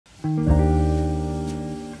If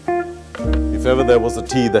ever there was a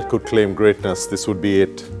tea that could claim greatness, this would be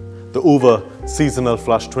it. The Uva Seasonal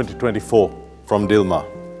Flush 2024 from Dilmah.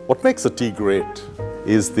 What makes a tea great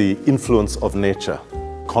is the influence of nature,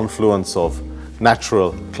 confluence of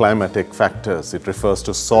natural climatic factors. It refers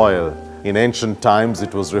to soil. In ancient times,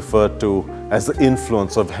 it was referred to as the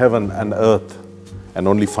influence of heaven and earth, and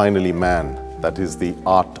only finally man. That is the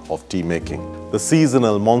art of tea making. The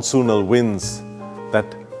seasonal, monsoonal winds that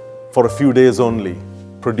for a few days only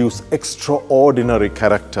produce extraordinary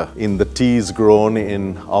character in the teas grown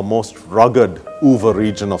in our most rugged Uva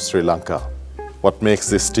region of Sri Lanka. What makes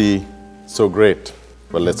this tea so great?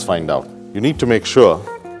 Well, let's find out. You need to make sure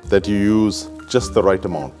that you use just the right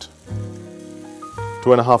amount.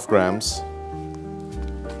 2.5 grams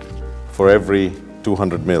for every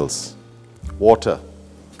 200 mils. Water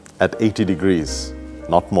at 80 degrees,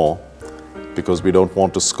 not more, because we don't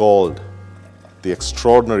want to scald the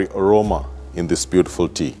extraordinary aroma in this beautiful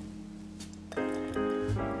tea.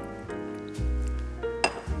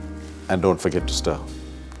 And don't forget to stir.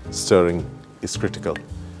 Stirring is critical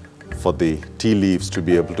for the tea leaves to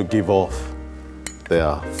be able to give off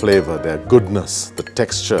their flavor, their goodness, the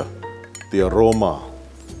texture, the aroma,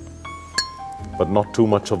 but not too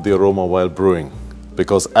much of the aroma while brewing,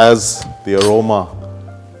 because as the aroma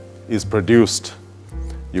is produced,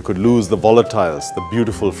 you could lose the volatiles, the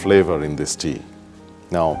beautiful flavor in this tea.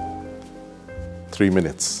 Now, 3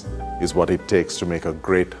 minutes is what it takes to make a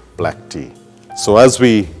great black tea. So as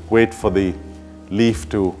we wait for the leaf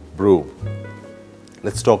to brew,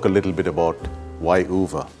 let's talk a little bit about why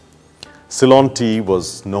Uva. Ceylon tea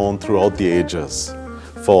was known throughout the ages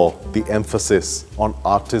for the emphasis on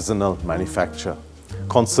artisanal manufacture,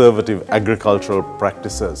 conservative agricultural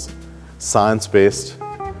practices, science-based,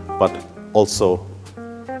 but also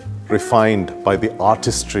refined by the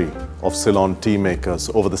artistry of Ceylon tea makers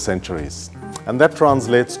over the centuries. And that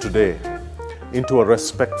translates today into a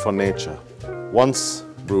respect for nature. Once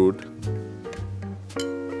brewed,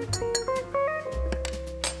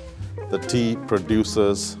 the tea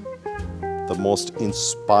produces the most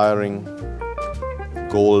inspiring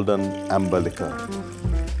golden amber liquor.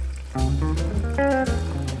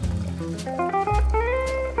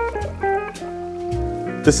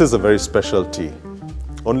 This is a very special tea.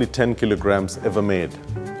 Only 10 kilograms ever made,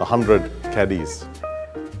 100 caddies.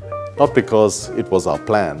 Not because it was our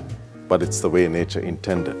plan, but it's the way nature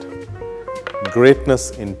intended.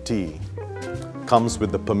 Greatness in tea comes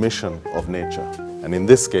with the permission of nature. And in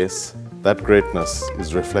this case, that greatness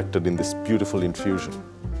is reflected in this beautiful infusion.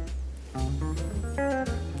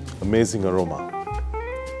 Amazing aroma.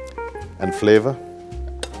 And flavor?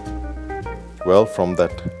 Well, from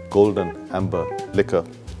that golden amber liquor,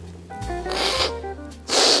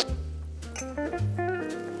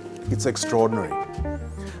 it's extraordinary.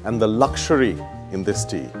 And the luxury in this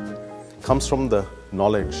tea comes from the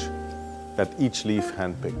knowledge that each leaf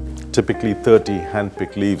handpicked. Typically 30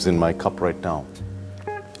 handpicked leaves in my cup right now.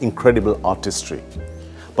 Incredible artistry.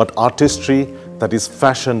 But artistry that is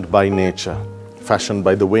fashioned by nature, fashioned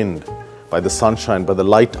by the wind, by the sunshine, by the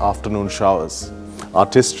light afternoon showers.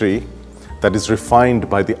 Artistry that is refined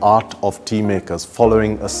by the art of tea makers,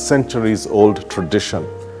 following a centuries-old tradition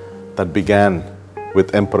that began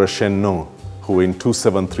with Emperor Shen, who in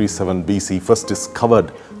 2737 BC first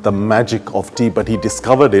discovered the magic of tea, but he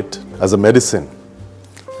discovered it as a medicine.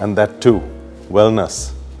 And that too,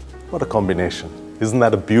 wellness. What a combination. Isn't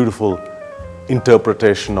that a beautiful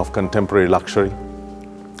interpretation of contemporary luxury?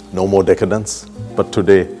 No more decadence, but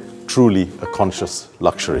today, truly a conscious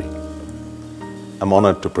luxury. I'm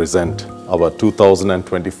honored to present our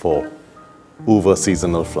 2024 Uva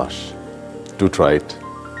Seasonal Flush. Do try it.